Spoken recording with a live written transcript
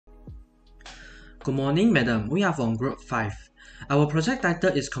Good morning, madam. We are from Group 5. Our project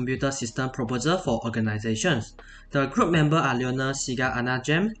title is Computer System Proposal for Organizations. The group member are Leonel Siga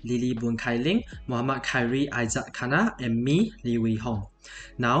Anajem, Lily Boon Kai Ling, Muhammad Khairi Aizat Khana, and me, Lee Wei Hong.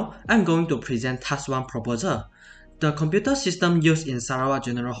 Now, I'm going to present Task 1 proposal. The computer system used in Sarawak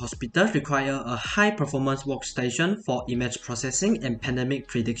General Hospital require a high-performance workstation for image processing and pandemic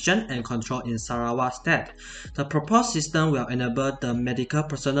prediction and control in Sarawak state. The proposed system will enable the medical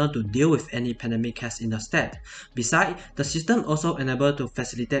personnel to deal with any pandemic case in the state. Besides, the system also enables to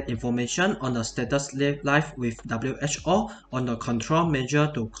facilitate information on the status live with WHO on the control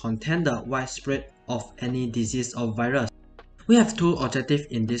measure to contain the widespread of any disease or virus. We have two objectives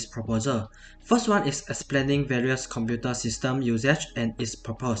in this proposal. First one is explaining various computer system usage and its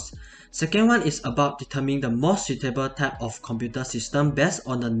purpose. Second one is about determining the most suitable type of computer system based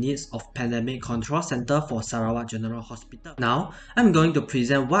on the needs of Pandemic Control Center for Sarawak General Hospital. Now, I'm going to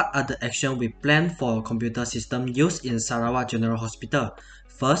present what are the actions we plan for computer system used in Sarawak General Hospital.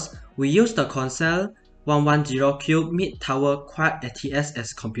 First, we use the Console 110Q mid-tower quad ATS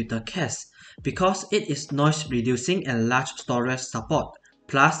as computer case because it is noise reducing and large storage support.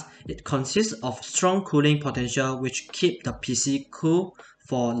 Plus, it consists of strong cooling potential which keep the PC cool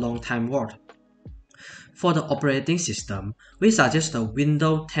for long time work. For the operating system, we suggest the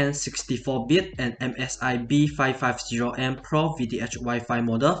Windows 10 64-bit and MSI B550M Pro VDH Wi-Fi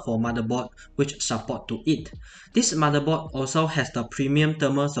model for motherboard which support to it. This motherboard also has the premium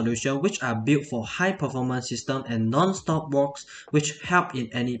thermal solution which are built for high performance system and non-stop works which help in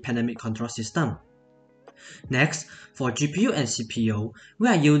any pandemic control system. Next, for GPU and CPU, we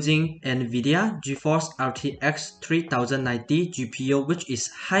are using NVIDIA GeForce RTX 3090 GPU which is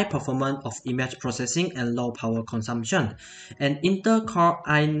high performance of image processing and low power consumption, and Intel Core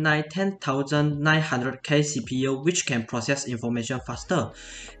i9 10900K CPU which can process information faster.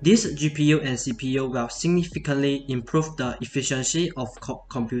 This GPU and CPU will significantly improve the efficiency of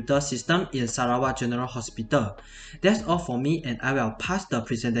computer system in Sarawak General Hospital. That's all for me, and I will pass the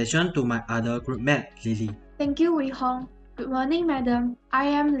presentation to my other group mate, Lily. Thank you, Wei Hong. Good morning, madam. I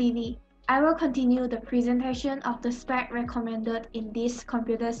am Lily. I will continue the presentation of the spec recommended in this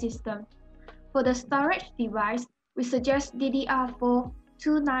computer system. For the storage device, we suggest DDR4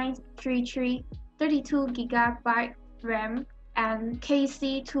 2933 32GB RAM and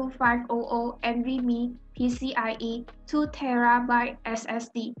KC2500 NVMe PCIe 2TB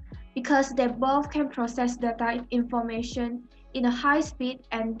SSD because they both can process data information in a high speed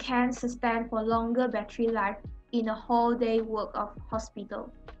and can sustain for longer battery life in a whole day work of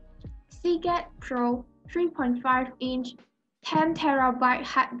hospital. Seagate Pro 3.5-inch 10TB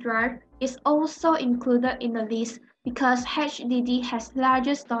hard drive is also included in the list because HDD has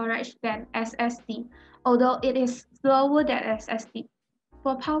larger storage than SSD, although it is slower than SSD.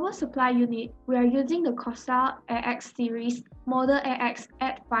 For power supply unit, we are using the Corsair AX series model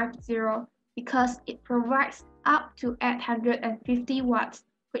AX850 because it provides up to 850 watts,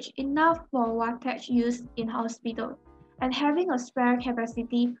 which is enough for wattage used in hospital, and having a spare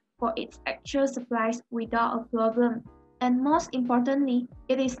capacity for its actual supplies without a problem. And most importantly,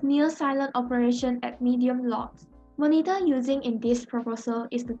 it is near silent operation at medium loads. Monitor using in this proposal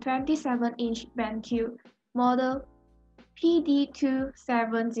is the 27-inch BenQ model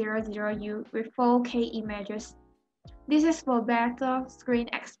PD2700U with 4K images. This is for better screen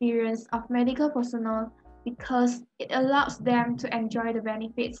experience of medical personnel because it allows them to enjoy the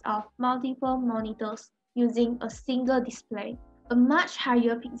benefits of multiple monitors using a single display. A much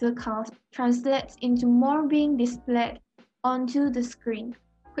higher pixel count translates into more being displayed onto the screen,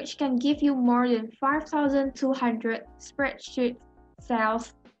 which can give you more than 5,200 spreadsheet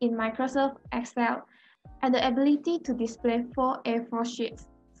cells in Microsoft Excel and the ability to display 4 A4 sheets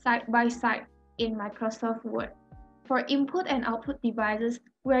side by side in Microsoft Word. For input and output devices,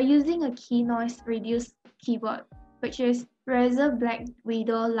 we are using a key noise reduced keyboard, which is Razer Black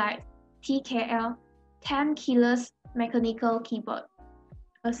Widow Lite TKL 10 keyless mechanical keyboard.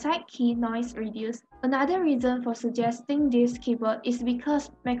 A side key noise reduce. Another reason for suggesting this keyboard is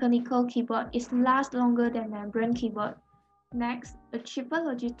because mechanical keyboard is last longer than membrane keyboard. Next, a cheaper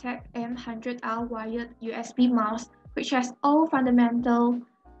Logitech M100R wired USB mouse, which has all fundamental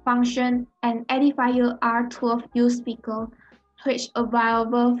function and Edifier R12U speaker, which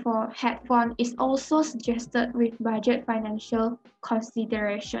available for headphone, is also suggested with budget financial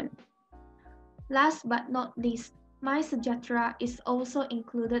consideration. Last but not least, My Sejahtera is also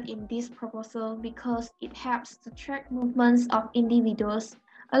included in this proposal because it helps to track movements of individuals,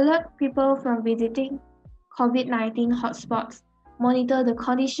 alert people from visiting COVID-19 hotspots, monitor the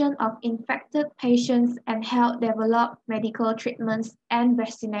condition of infected patients, and help develop medical treatments and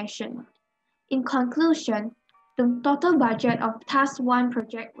vaccination. In conclusion, the total budget of Task 1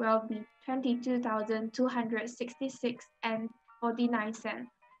 project will be 22,266 and 49 cents,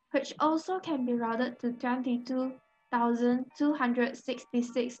 which also can be routed to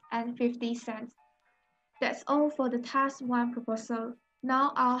 22,266 and 50 cents. That's all for the Task 1 proposal.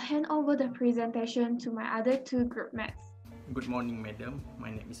 Now I'll hand over the presentation to my other two group mates. Good morning, madam.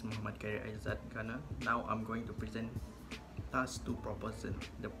 My name is Muhammad Khairi Aizat Ghana. Now I'm going to present Task 2 proposal.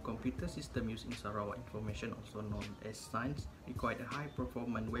 The computer system used in Sarawak Information, also known as SCIENCE, required a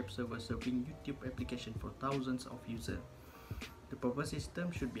high-performance web server serving YouTube application for thousands of users. The proposed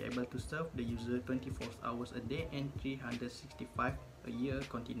system should be able to serve the user 24 hours a day and 365 a year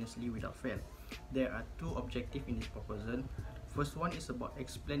continuously without fail. There are two objectives in this proposal. First one is about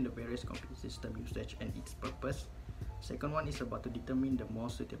explain the various computer system usage and its purpose. Second one is about to determine the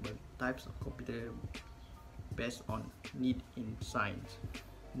most suitable types of computer based on need in science.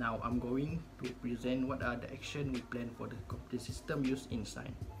 Now I'm going to present what are the action we plan for the computer system used in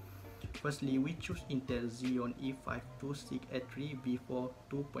science. Firstly, we choose Intel Xeon E52683 V4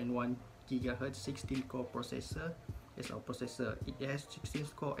 2.1 GHz 16-core processor as our processor. It has 16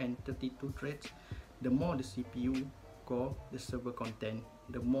 core and 32 threads. The more the CPU core the server content,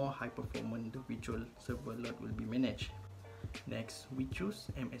 the more high performance the virtual server load will be managed. Next, we choose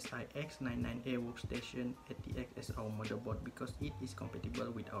MSI X99A workstation ATX as our motherboard because it is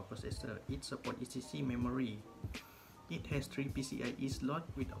compatible with our processor. It supports ECC memory. It has 3 PCIe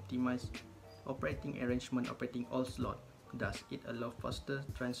slots with optimized operating arrangement operating all slots. Thus, it allows faster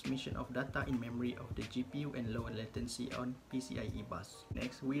transmission of data in memory of the GPU and lower latency on PCIe bus.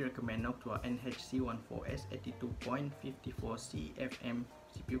 Next, we recommend Noctua NHC14S 82.54C FM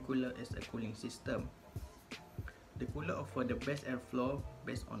CPU cooler as a cooling system. The cooler offers the best airflow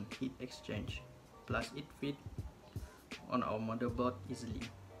based on heat exchange, plus it fits on our motherboard easily.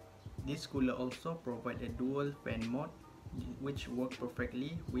 This cooler also provides a dual fan mode which works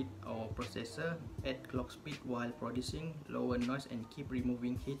perfectly with our processor at clock speed while producing lower noise and keep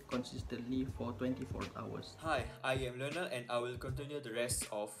removing heat consistently for 24 hours. Hi, I am Leonard and I will continue the rest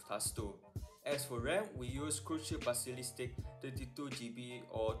of Task 2. As for RAM, we use Crucial Basilistic 32GB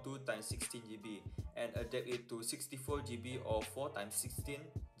or 2x16GB and adapt it to 64GB or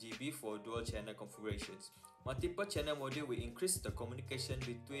 4x16GB for dual channel configurations. Multiple channel module will increase the communication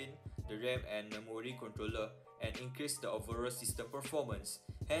between the RAM and memory controller and increase the overall system performance.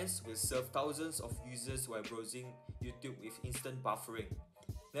 Hence, will serve thousands of users while browsing YouTube with instant buffering.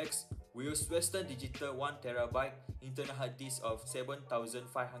 Next, we use Western Digital 1TB internal hard disk of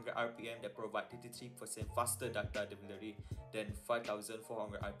 7500 RPM that provide 33% faster data delivery than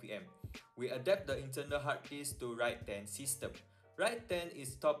 5400 RPM. We adapt the internal hard disk to RAID 10 system. RAID 10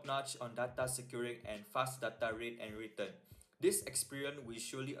 is top-notch on data securing and fast data read and return. This experience will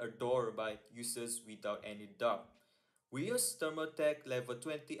surely adored by users without any doubt. We use Thermaltake Level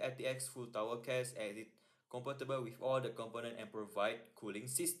 20 ATX full tower case as it compatible with all the components and provide cooling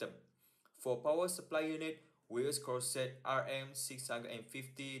system. For power supply unit, we use Corsair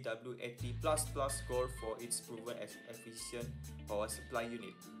RM650W80++ core for its proven efficient power supply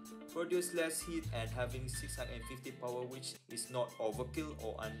unit. Produce less heat and having 650 power, which is not overkill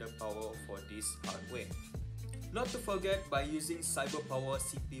or underpower for this hardware. Not to forget, by using CyberPower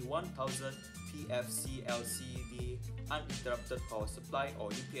CP1000 PFC LCD uninterrupted power supply or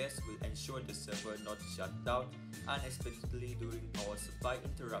UPS will ensure the server not shut down unexpectedly during power supply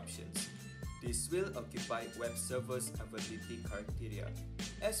interruptions. This will occupy web servers availability criteria.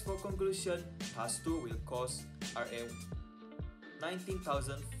 As for conclusion, Task 2 will cost RM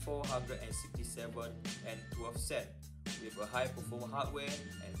 19,467 and 12 cents with a high performance hardware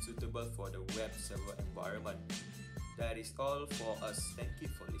and suitable for the web server environment. That is all for us. Thank you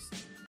for listening.